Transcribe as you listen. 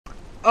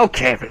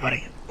Okay,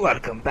 everybody,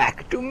 welcome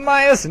back to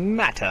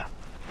Miasmata,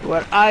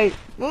 where I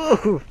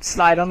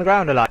slide on the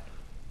ground a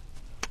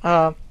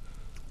lot.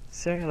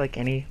 Is there like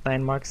any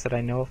landmarks that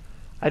I know of?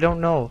 I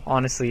don't know,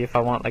 honestly, if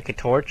I want like a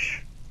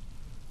torch,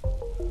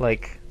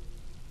 like,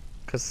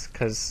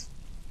 cause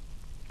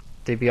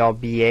they be all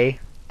BA.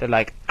 They're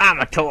like, I'm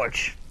a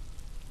torch.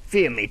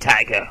 Feel me,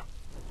 tiger.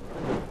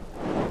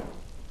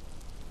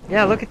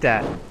 Yeah, look at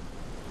that.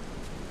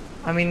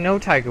 I mean, no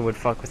tiger would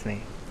fuck with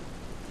me.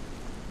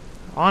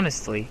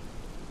 Honestly.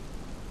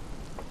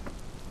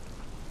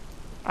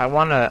 I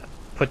want to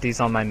put these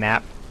on my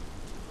map.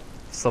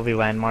 Sylvie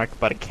landmark,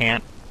 but I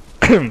can't.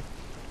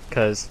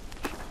 Because,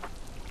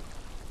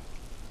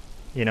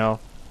 you know.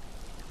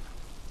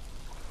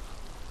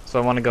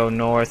 So I want to go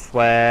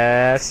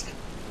northwest.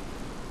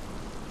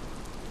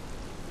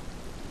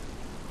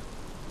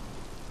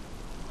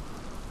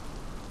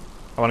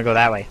 I want to go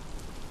that way,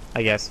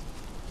 I guess.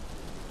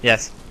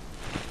 Yes.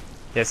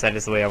 Yes, that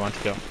is the way I want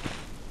to go.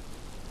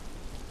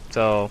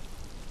 So,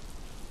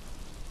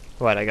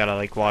 what, I gotta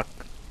like walk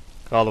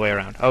all the way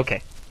around.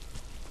 Okay.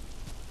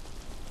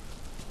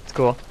 It's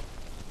cool.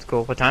 It's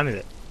cool. What time is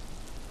it?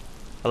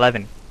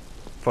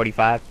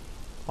 11:45.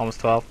 Almost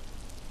 12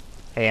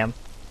 a.m.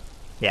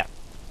 Yeah.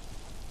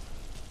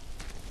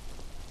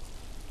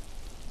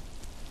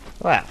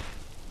 Wow.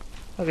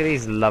 Look at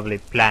these lovely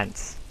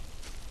plants.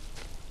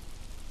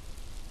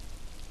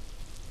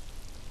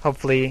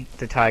 Hopefully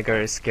the tiger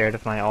is scared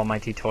of my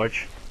almighty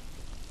torch.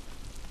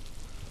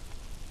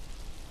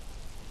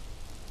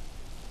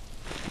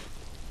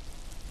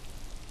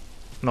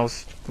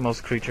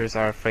 Most creatures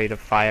are afraid of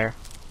fire.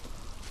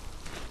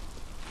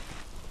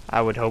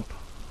 I would hope.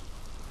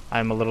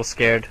 I'm a little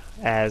scared,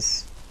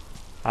 as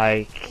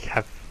I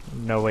have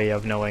no way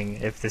of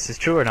knowing if this is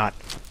true or not,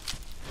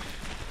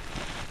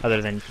 other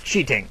than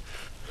cheating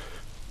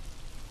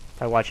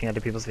by watching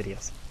other people's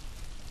videos.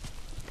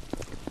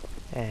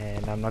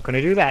 And I'm not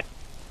gonna do that.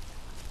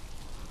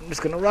 I'm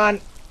just gonna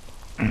run.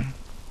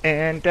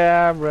 And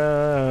I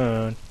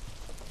run.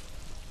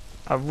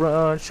 I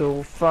run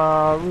so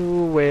far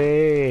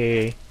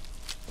away.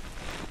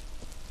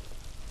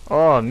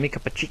 Oh, Mika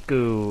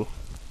Pachiku.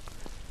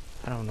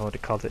 I don't know what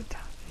it called it.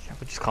 I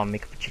would just call him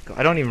Mika Pachiku.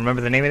 I don't even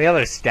remember the name of the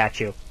other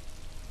statue.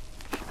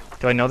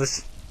 Do I know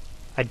this?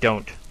 I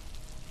don't.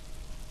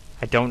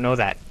 I don't know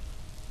that.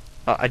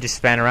 I just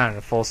span around in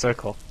a full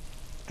circle,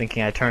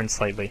 thinking I turned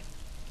slightly.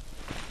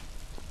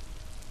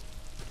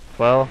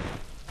 Well,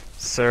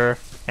 sir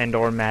and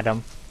or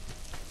madam,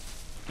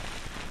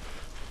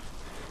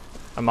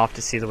 I'm off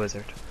to see the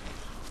wizard.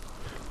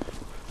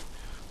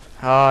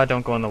 Ah,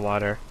 don't go in the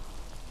water.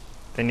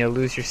 Then you'll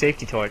lose your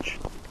safety torch.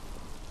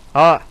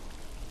 Ah!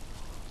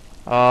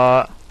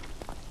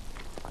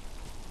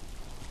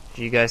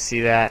 Do you guys see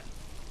that?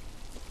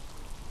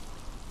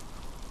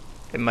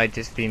 It might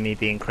just be me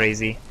being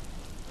crazy.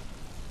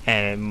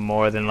 And it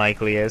more than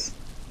likely is.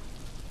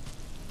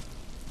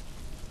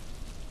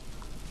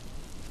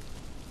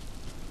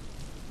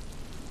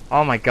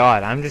 Oh my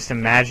god, I'm just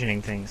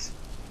imagining things.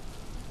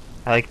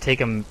 I like take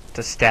him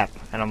to step,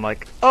 and I'm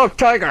like, oh,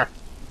 tiger!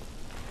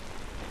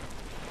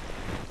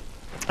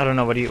 I don't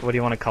know, what do you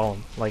want to call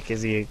him? Like,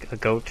 is he a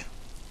goat?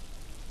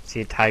 Is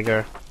he a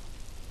tiger?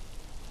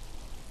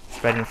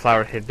 Red and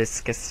flower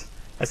hibiscus,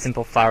 a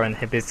simple flower in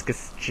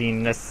hibiscus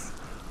genus,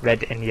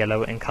 red and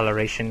yellow in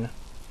coloration.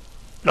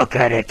 Look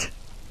at it!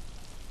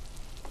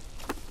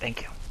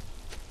 Thank you.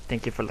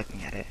 Thank you for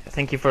looking at it.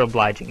 Thank you for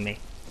obliging me.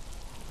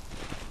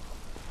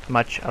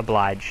 Much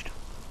obliged.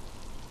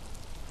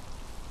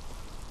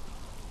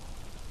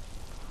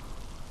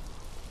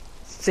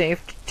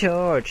 Safety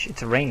torch!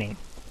 It's raining.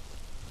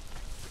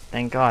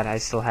 Thank God I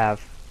still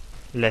have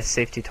less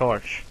safety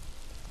torch.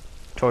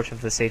 Torch of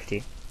the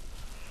safety.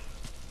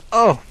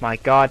 Oh my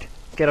god.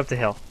 Get up the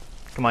hill.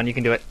 Come on, you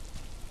can do it.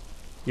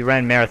 You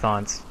ran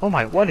marathons. Oh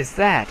my, what is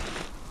that?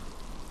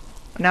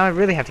 Now I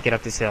really have to get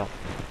up this hill.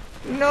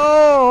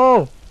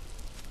 No!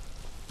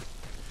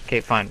 Okay,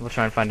 fine. We'll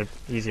try and find an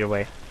easier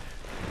way.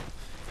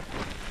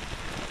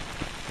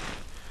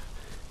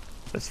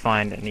 Let's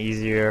find an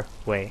easier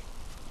way.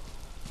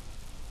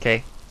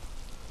 Okay?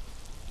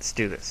 Let's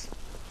do this.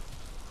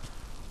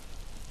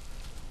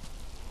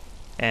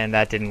 And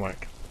that didn't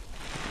work.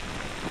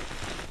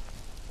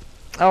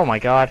 Oh my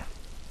god.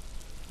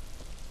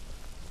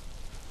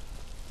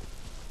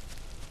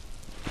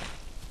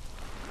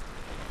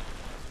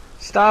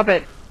 Stop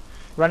it!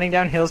 Running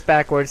down hills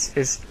backwards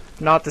is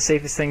not the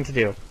safest thing to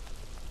do,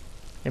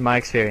 in my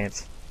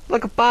experience.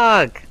 Look, a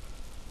bug!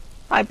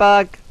 Hi,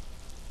 bug!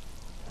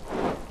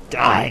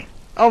 Die!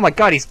 Oh my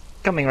god, he's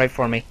coming right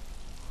for me.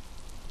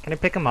 Can I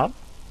pick him up?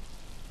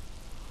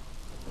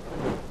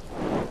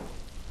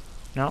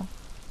 No?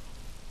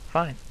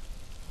 Fine.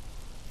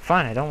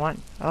 Fine, I don't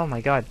want... Oh my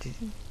god,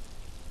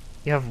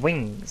 you have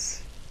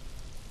wings.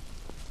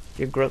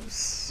 You're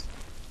gross.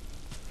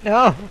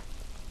 No!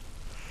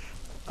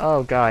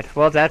 Oh god,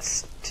 well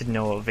that's to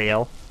no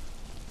avail.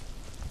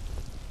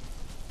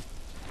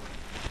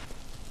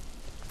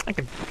 I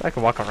could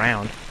walk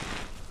around.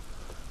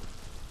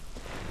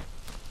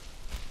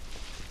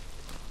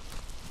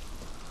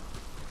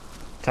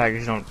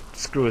 Tigers don't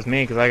screw with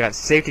me because I got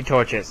safety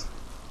torches.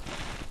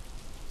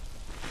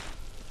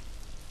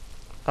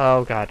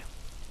 Oh god.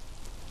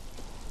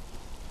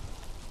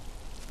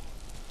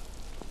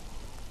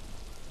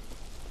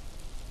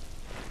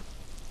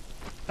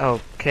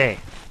 Okay.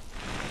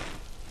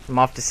 I'm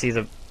off to see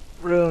the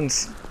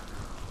runes.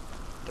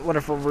 The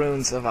wonderful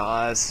runes of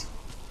Oz.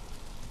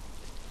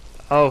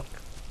 Oh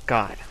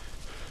god.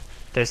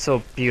 They're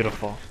so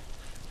beautiful.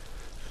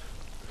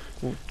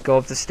 Go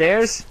up the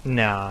stairs?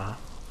 Nah.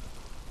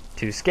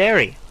 Too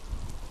scary.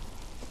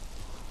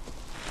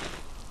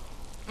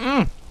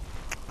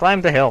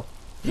 Climb the hill.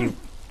 You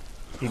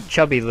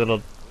chubby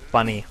little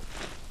bunny.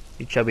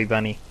 You chubby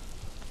bunny.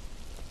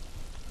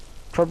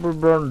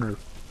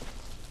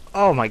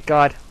 Oh my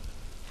god.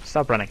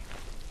 Stop running.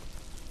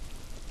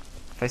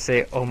 If I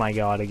say oh my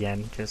god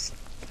again, just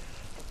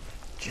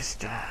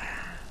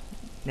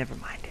never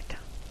mind it.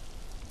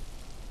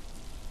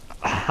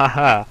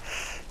 Haha.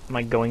 Am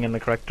I going in the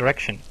correct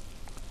direction?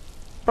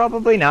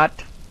 Probably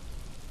not.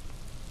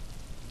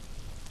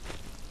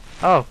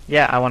 Oh,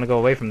 yeah, I want to go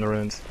away from the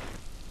runes.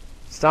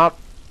 Stop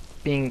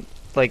being,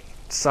 like,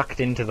 sucked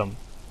into them.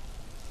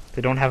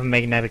 They don't have a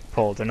magnetic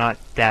pull. They're not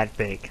that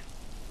big.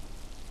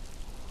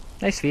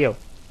 Nice view.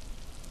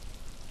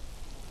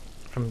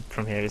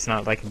 From here. It's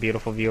not like a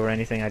beautiful view or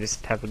anything. I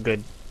just have a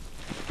good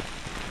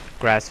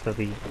grasp of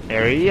the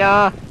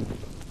area.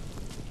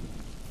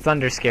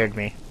 Thunder scared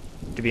me,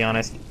 to be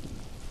honest.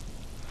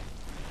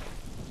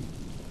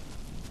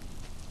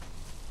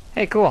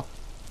 Hey, cool.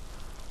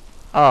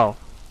 Oh.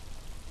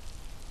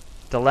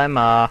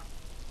 Dilemma.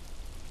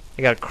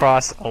 I gotta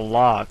cross a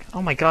log.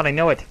 Oh my god, I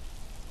know it.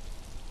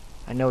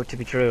 I know it to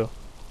be true.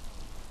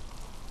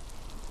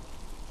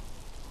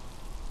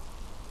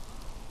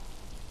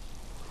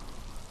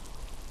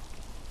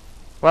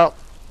 Well,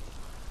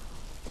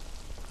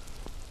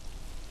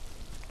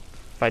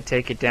 if I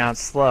take it down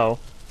slow,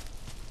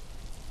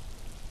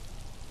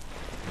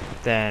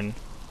 then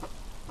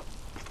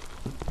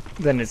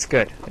it's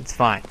good. It's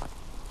fine.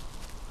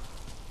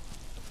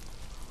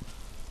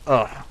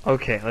 Oh,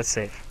 okay, let's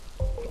save.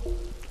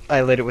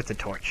 I lit it with the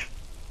torch,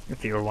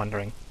 if you were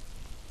wondering.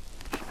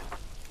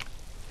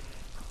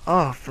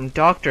 Oh, from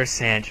Dr.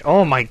 Sanj.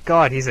 Oh my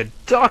god, he's a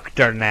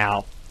doctor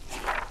now!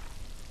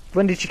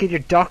 When did you get your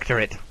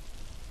doctorate?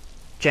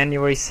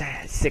 January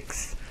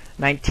 6th,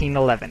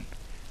 1911.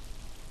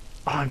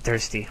 Oh, I'm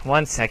thirsty.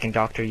 1 second,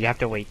 doctor, you have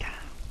to wait.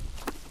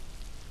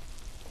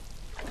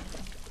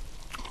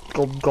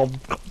 Gulp,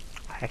 gulp, gulp.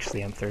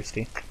 Actually, I'm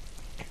thirsty.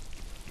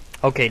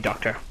 Okay,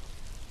 doctor.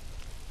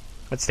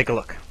 Let's take a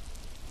look.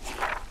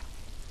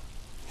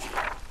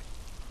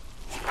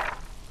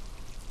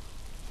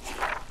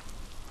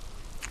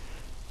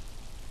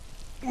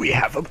 We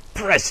have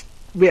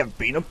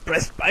been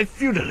oppressed by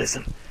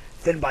feudalism,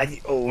 then by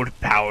the old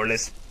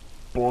powerless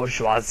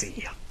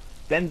bourgeoisie,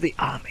 then the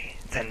army,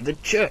 then the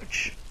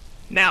church.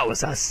 Now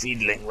as our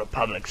seedling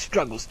republic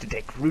struggles to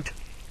take root,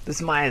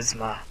 this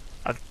miasma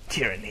of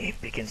tyranny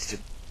begins to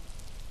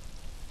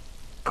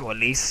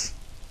coalesce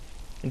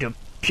into a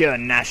pure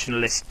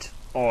nationalist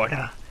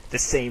order, the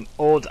same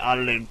old I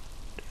don't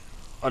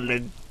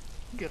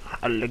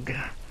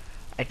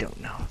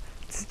know,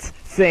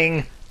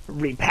 thing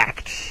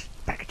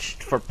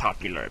packaged for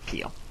popular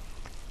appeal.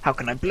 How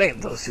can I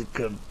blame those who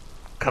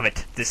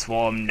covet this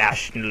warm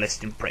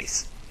nationalist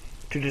embrace?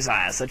 To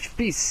desire such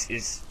peace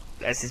as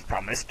is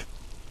promised.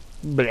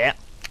 Bleh.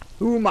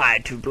 Who am I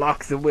to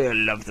block the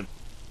will of the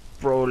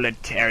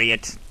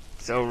proletariat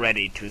so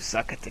ready to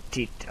suck at the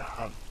teat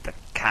of the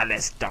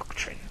callous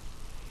doctrine,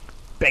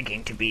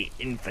 begging to be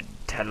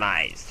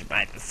infantilized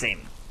by the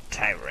same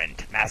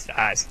tyrant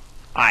masters?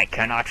 I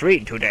cannot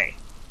read today.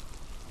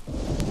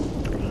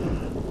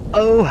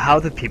 Oh, how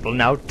the people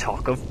now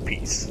talk of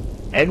peace.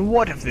 And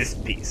what of this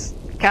peace?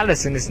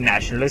 Callous and his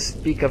nationalists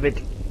speak of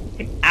it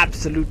in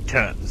absolute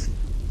terms,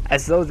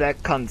 as though their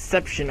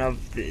conception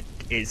of it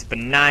is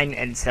benign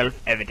and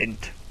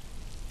self-evident.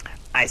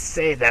 I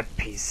say that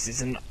peace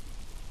is an...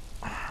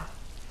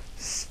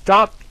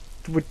 Stop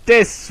with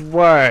this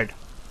word!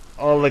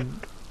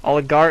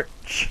 Oligarch?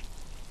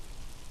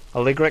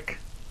 Oligarch?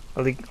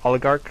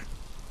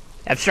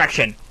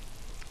 Abstraction!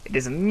 It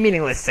is a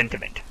meaningless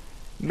sentiment,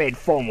 made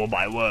formal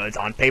by words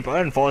on paper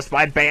and forced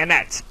by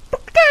bayonets,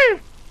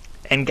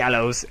 and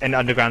gallows and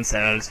underground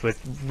cells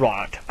with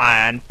wrought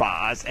iron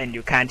bars, and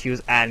you can't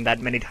use "and" that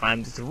many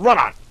times. It's run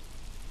on.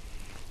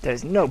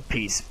 There's no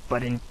peace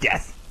but in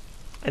death,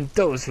 and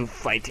those who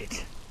fight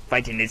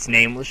in its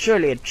name, will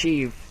surely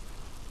achieve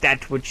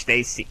that which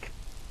they seek,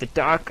 the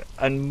dark,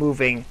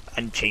 unmoving,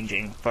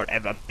 unchanging,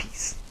 forever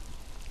peace.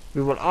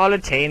 We will all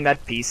attain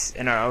that peace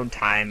in our own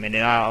time and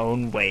in our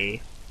own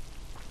way.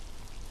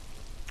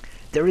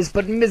 There is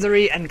but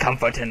misery and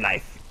comfort in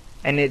life,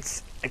 and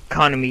its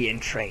economy in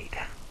trade.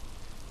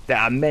 There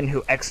are men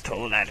who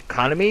extol that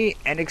economy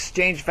and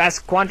exchange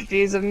vast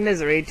quantities of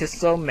misery to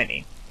so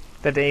many,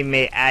 that they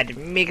may add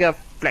meager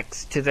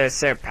flecks to their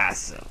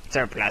surplus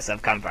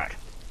of comfort,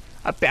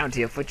 a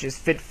bounty of which is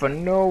fit for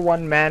no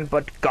one man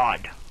but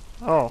God.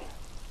 Oh.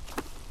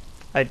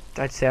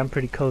 I'd say I'm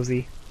pretty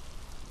cozy.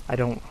 I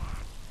don't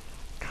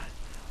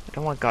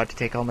want God to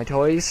take all my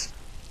toys.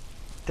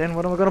 Then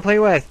what am I gonna play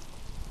with?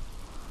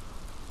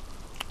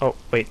 Oh,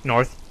 wait,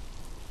 north.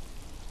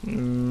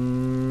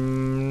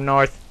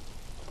 North.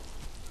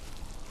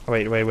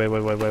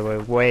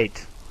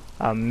 Wait.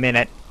 A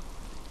minute.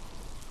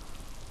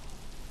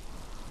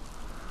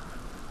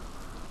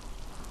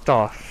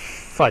 Oh,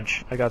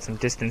 fudge. I got some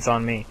distance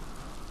on me.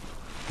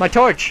 My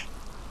torch!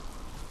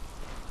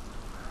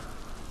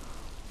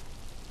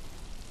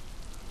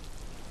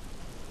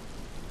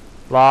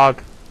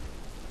 Log.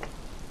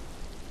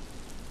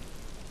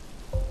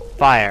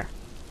 Fire.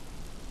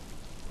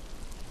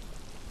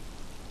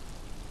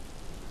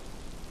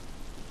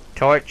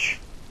 Torch.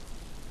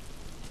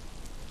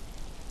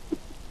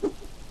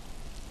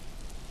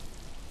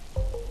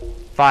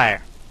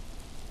 Fire.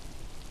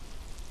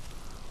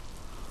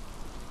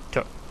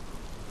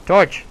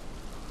 Torch.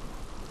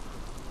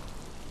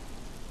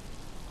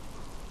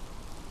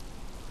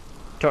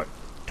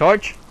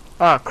 Torch?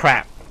 Oh,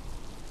 crap.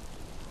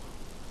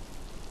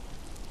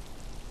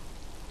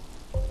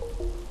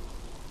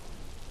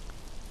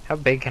 How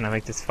big can I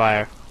make this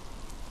fire?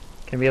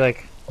 Can it be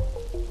like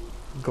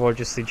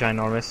gorgeously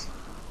ginormous?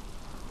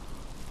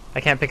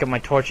 I can't pick up my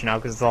torch now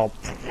because it's all,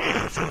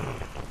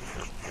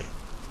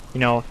 you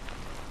know,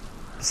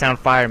 the sound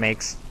fire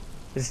makes.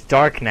 It's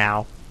dark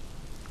now.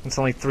 It's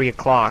only 3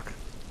 o'clock,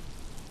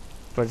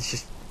 but it's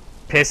just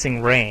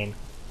pissing rain.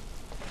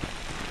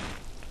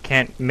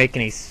 Can't make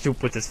any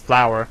soup with this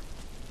flour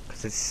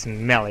because it's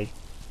smelly.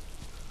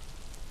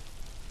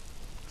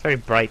 It's very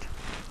bright.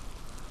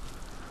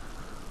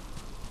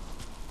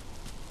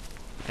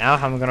 Now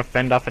how am I gonna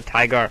fend off a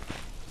tiger?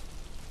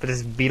 But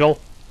this beetle?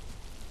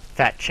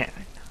 Fat chan.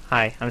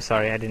 Hi, I'm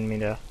sorry, I didn't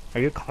mean to.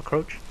 Are you a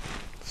cockroach?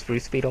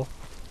 Spruce beetle?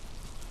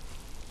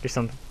 There's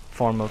some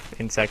form of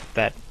insect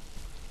that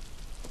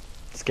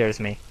scares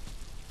me.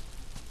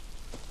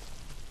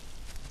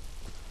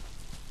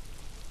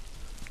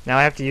 Now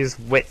I have to use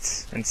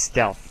wits and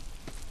stealth.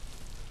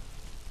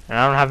 And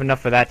I don't have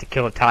enough of that to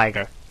kill a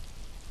tiger.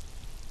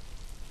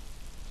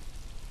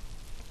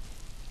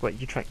 What,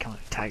 you try killing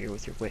a tiger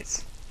with your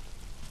wits?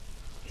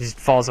 He just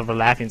falls over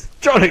laughing and says,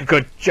 "Jolly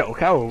good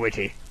joke, how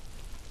witty.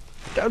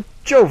 How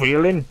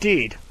jovial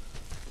indeed."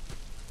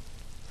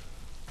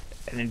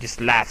 And then just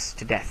laughs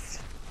to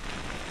death.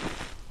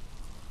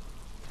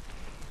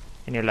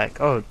 And you're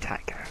like, "Oh,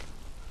 tiger,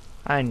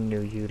 I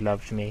knew you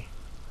loved me.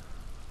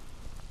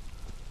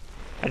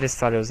 I just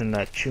thought it was in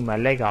the chew my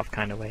leg off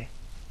kind of way.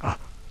 Oh.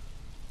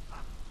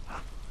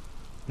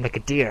 I'm like a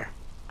deer.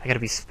 I gotta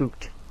be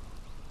spooked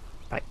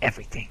by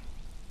everything.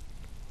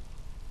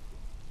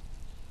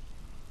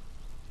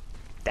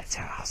 That's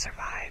how I'll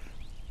survive.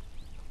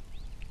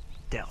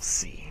 They'll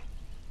see.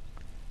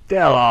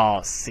 They'll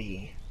all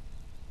see.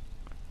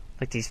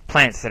 Like these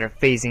plants that are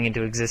phasing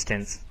into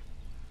existence.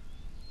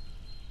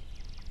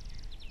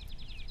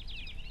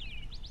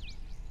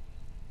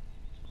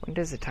 When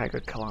does a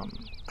tiger come?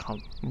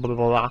 Blah, blah,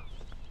 blah.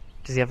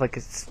 Does he have like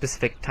a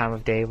specific time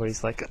of day where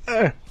he's like,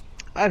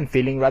 I'm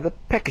feeling rather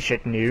peckish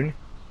at noon.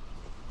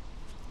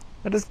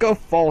 Let us go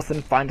forth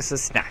and find us a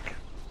snack.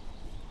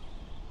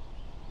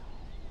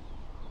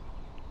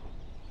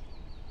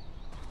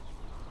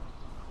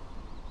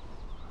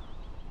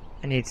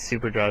 I need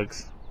super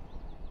drugs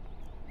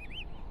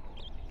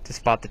to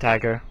spot the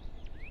tiger.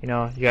 You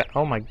know, you got,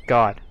 oh my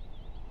god.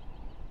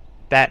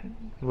 That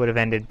would have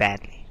ended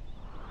badly.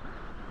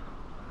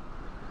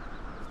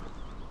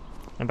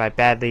 And by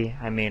badly,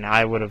 I mean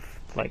I would have,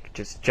 like,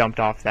 just jumped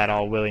off that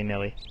all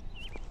willy-nilly.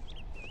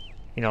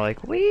 You know,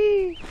 like,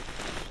 whee!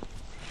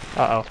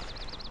 Uh-oh.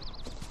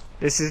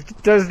 This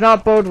does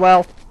not bode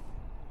well.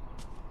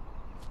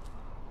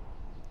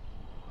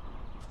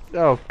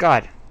 Oh,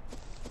 God.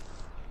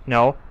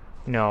 No.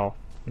 No.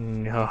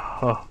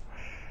 No.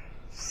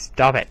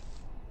 Stop it.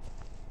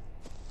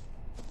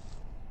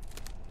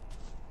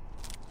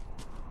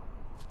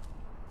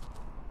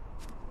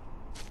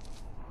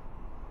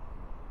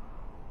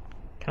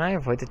 Can I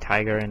avoid the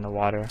tiger in the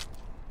water?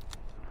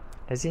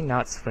 Does he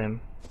not swim?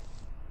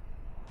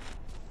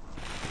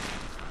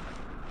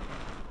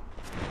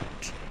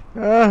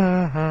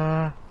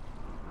 Oh,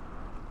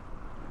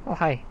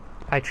 hi.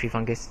 Hi, tree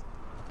fungus.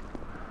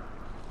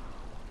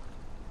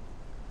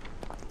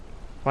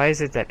 Why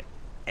is it that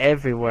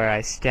everywhere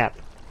I step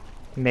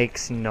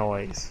makes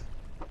noise?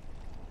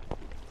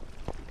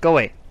 Go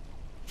away.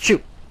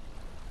 Shoot.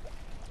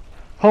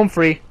 Home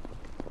free.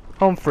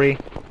 Home free.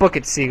 Book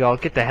it, seagull.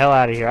 Get the hell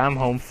out of here. I'm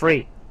home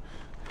free.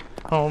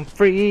 Home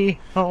free.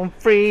 Home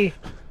free.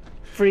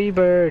 Free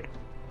bird.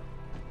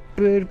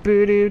 Boo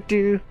boo doo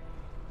doo.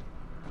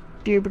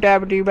 Doo ba da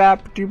ba doo ba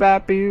doo ba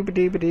boo ba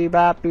doo ba doo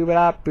ba boo ba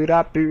da boo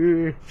da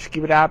boo.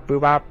 Skip it out boo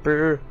ba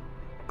boo.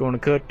 Gonna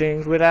cut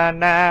things with a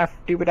knife.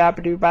 Doo ba da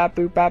ba doo ba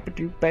boo ba ba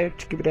doo ba.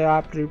 Skip it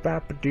out doo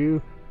ba ba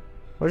doo.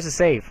 Where's the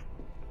save?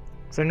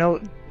 Is there no?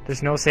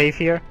 There's no save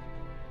here.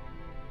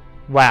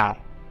 Wow.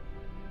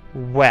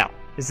 Well,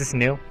 is this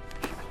new?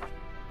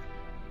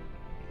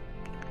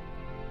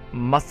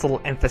 Muscle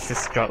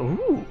emphasis drug.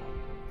 Ooh.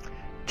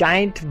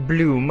 giant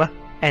bloom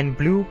and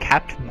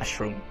blue-capped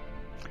mushroom.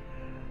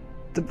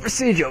 The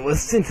procedure will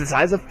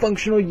synthesize a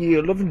functional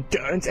yield of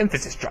endurance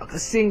emphasis drug. A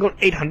single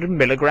 800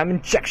 milligram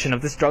injection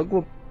of this drug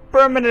will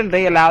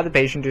permanently allow the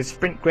patient to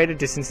sprint greater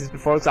distances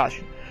before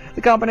exhaustion.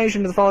 The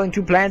combination of the following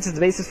two plants is the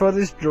basis for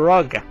this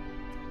drug.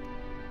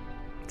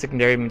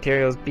 Secondary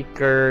materials: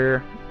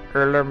 Beaker,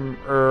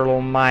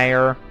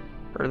 Erlenmeyer,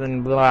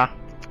 Erlen blah.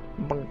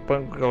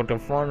 Go to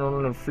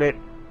flit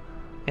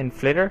and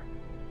flitter?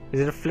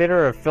 Is it a flitter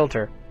or a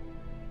filter?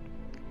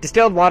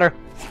 Distilled water.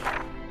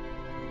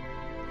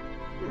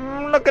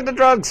 Look at the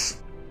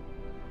drugs.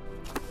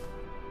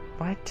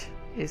 What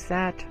is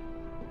that?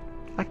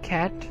 A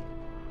cat?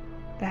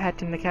 The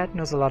hat and the cat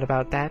knows a lot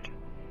about that.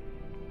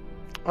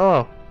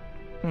 Oh.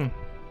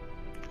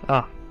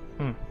 Oh.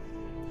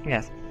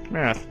 Yes.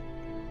 Yes.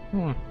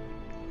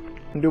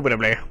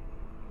 Indubitably.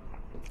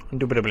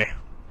 Indubitably.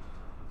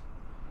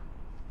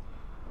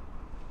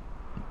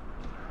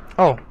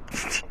 Oh.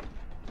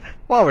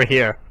 While we're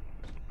here,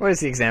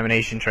 where's the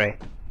examination tray?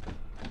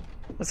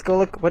 Let's go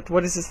look. What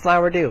does this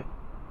flower do?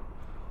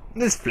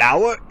 This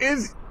flower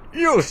is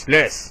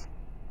useless.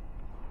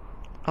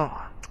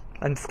 Oh,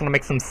 I'm just gonna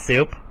make some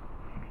soup.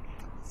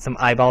 Some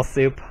eyeball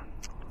soup.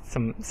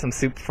 Some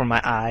soup for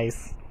my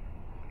eyes.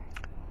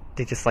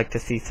 They just like to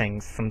see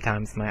things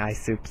sometimes, my eye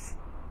soups.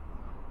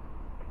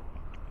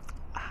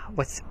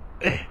 What's...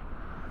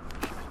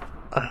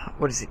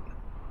 what is it?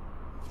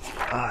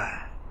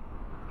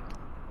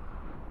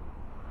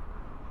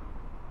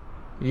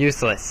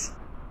 Useless.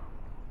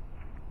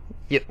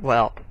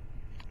 Well...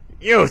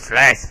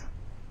 Useless!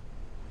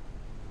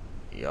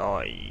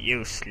 You're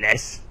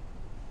useless.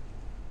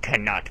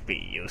 Cannot be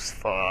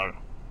useful.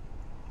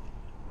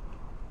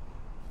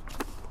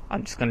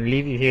 I'm just gonna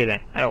leave you here then.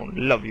 I don't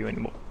love you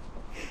anymore.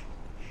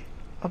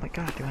 Oh my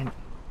god,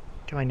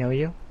 do I know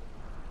you?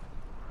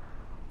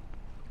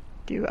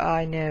 Do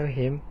I know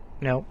him?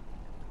 No.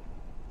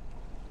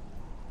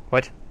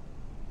 What?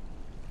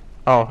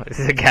 Oh, this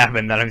is a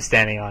cabin that I'm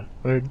standing on.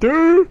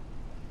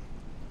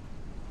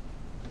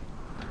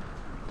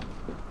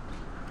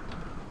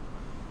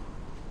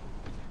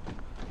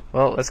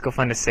 Well, let's go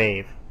find a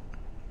save.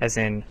 As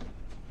in,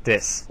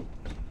 this.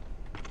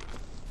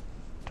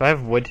 Do I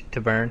have wood to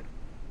burn?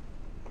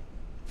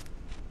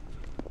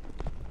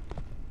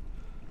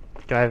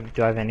 Do I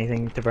have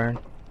anything to burn?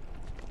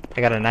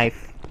 I got a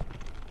knife.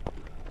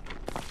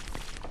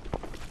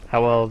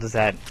 How well does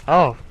that...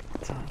 Oh!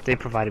 They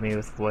provided me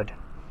with wood.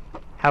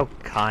 How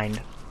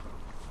kind.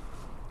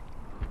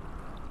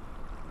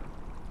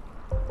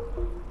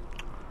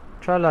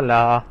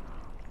 Tra-la-la.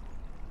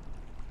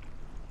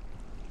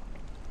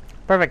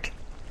 Perfect.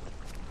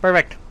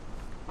 Perfect.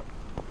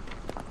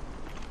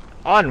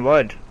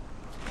 Onward.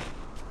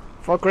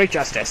 For great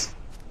justice.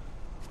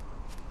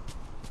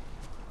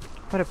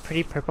 What a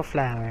pretty purple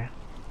flower.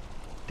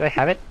 Do I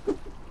have it?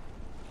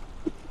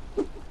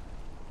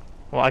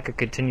 Well, I could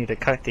continue to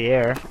cut the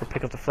air or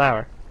pick up the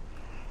flower.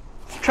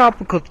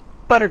 Tropical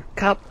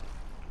buttercup.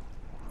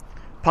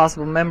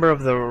 Possible member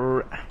of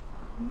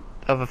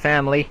a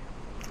family.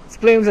 Its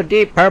blooms are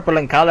deep purple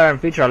in color and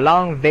feature a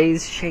long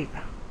vase shape.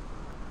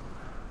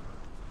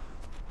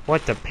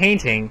 What, the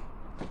painting?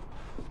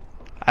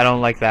 I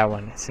don't like that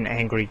one. It's an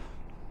angry...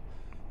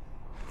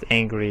 It's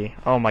angry.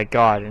 Oh my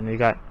god, and we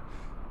got...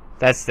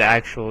 That's the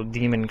actual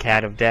demon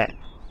cat of death.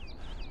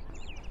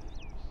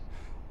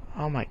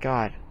 Oh my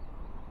god.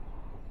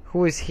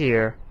 Who is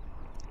here?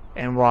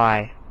 And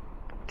why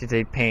did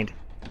they paint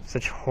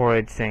such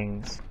horrid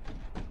things?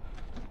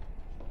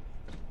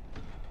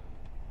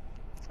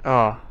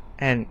 Oh,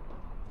 and...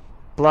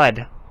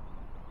 blood.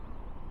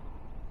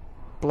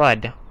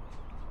 Blood.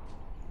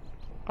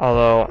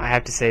 Although, I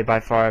have to say, by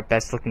far,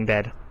 best looking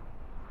bed.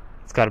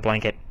 It's got a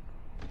blanket.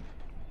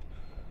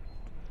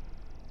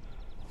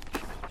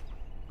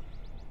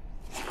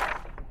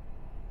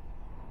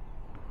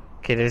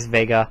 Okay, there's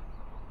Vega.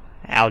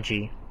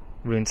 Algae.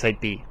 Rune Site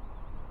B.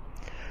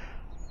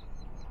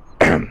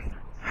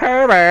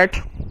 Herbert!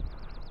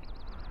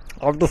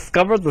 I've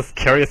discovered this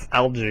curious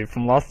algae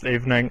from last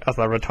evening as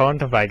I returned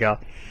to Vega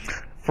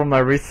from my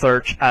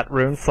research at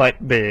Rune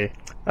Site B.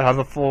 It has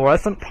a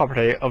fluorescent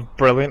property of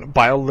brilliant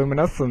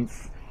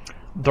bioluminescence.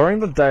 During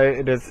the day,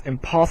 it is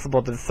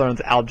impossible to discern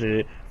the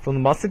algae from the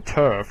mossy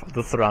turf of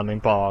the surrounding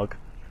bog,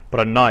 but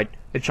at night,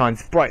 it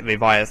shines brightly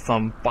via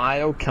some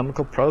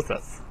biochemical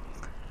process.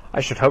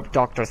 I should hope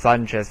Dr.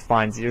 Sanchez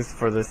finds use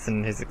for this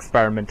in his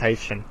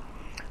experimentation.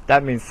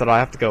 That means that I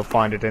have to go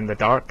find it in the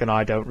dark, and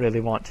I don't really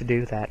want to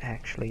do that,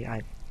 actually.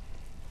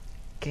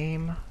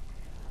 Game?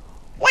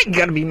 Why you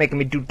gotta be making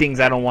me do things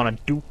I don't want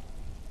to do?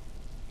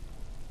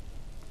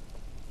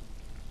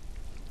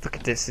 Look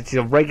at this, it's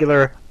a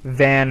regular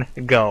Van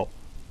Gogh.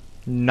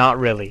 Not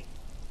really.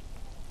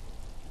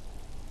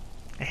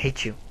 I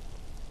hate you.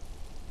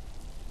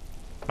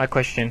 My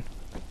question.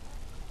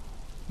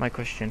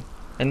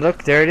 And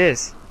look, there it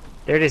is.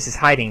 There it is, it's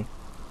hiding.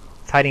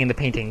 It's hiding in the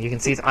painting. You can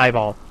see its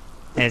eyeball,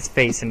 and its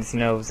face, and its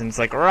nose, and it's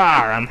like,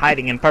 rawr, I'm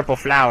hiding in purple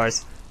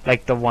flowers,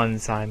 like the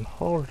ones I'm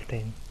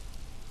holding.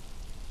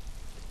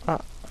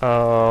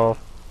 Oh.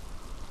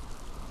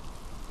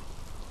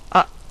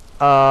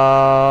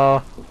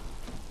 Uh.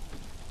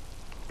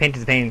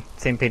 Painted the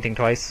same painting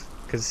twice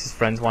because his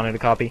friends wanted a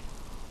copy.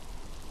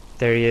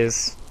 There he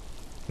is,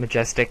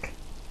 majestic.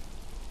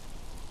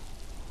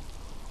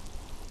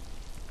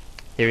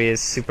 Here he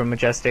is, super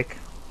majestic.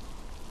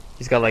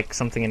 He's got like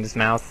something in his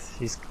mouth.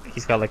 He's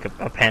got like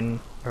a pen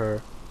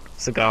or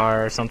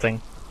cigar or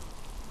something.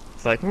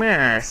 It's like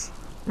mirth,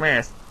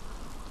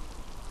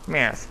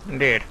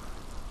 indeed.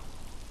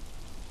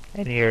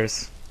 And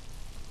here's,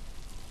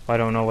 I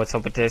don't know what's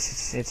up with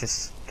this. It's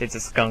a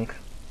skunk,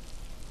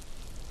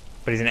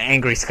 but he's an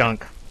angry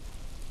skunk.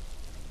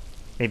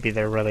 Maybe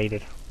they're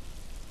related.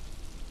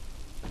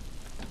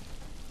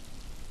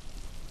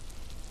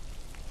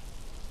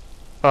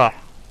 Oh,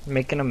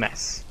 making a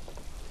mess.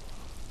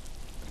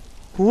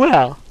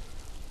 Well,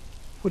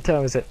 what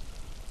time is it?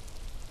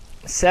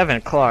 7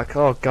 o'clock.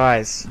 Oh,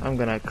 guys, I'm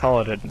gonna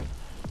call it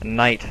a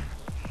night.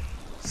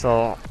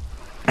 So,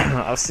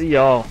 I'll see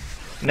y'all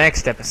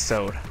next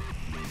episode.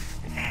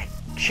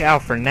 Ciao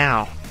for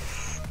now.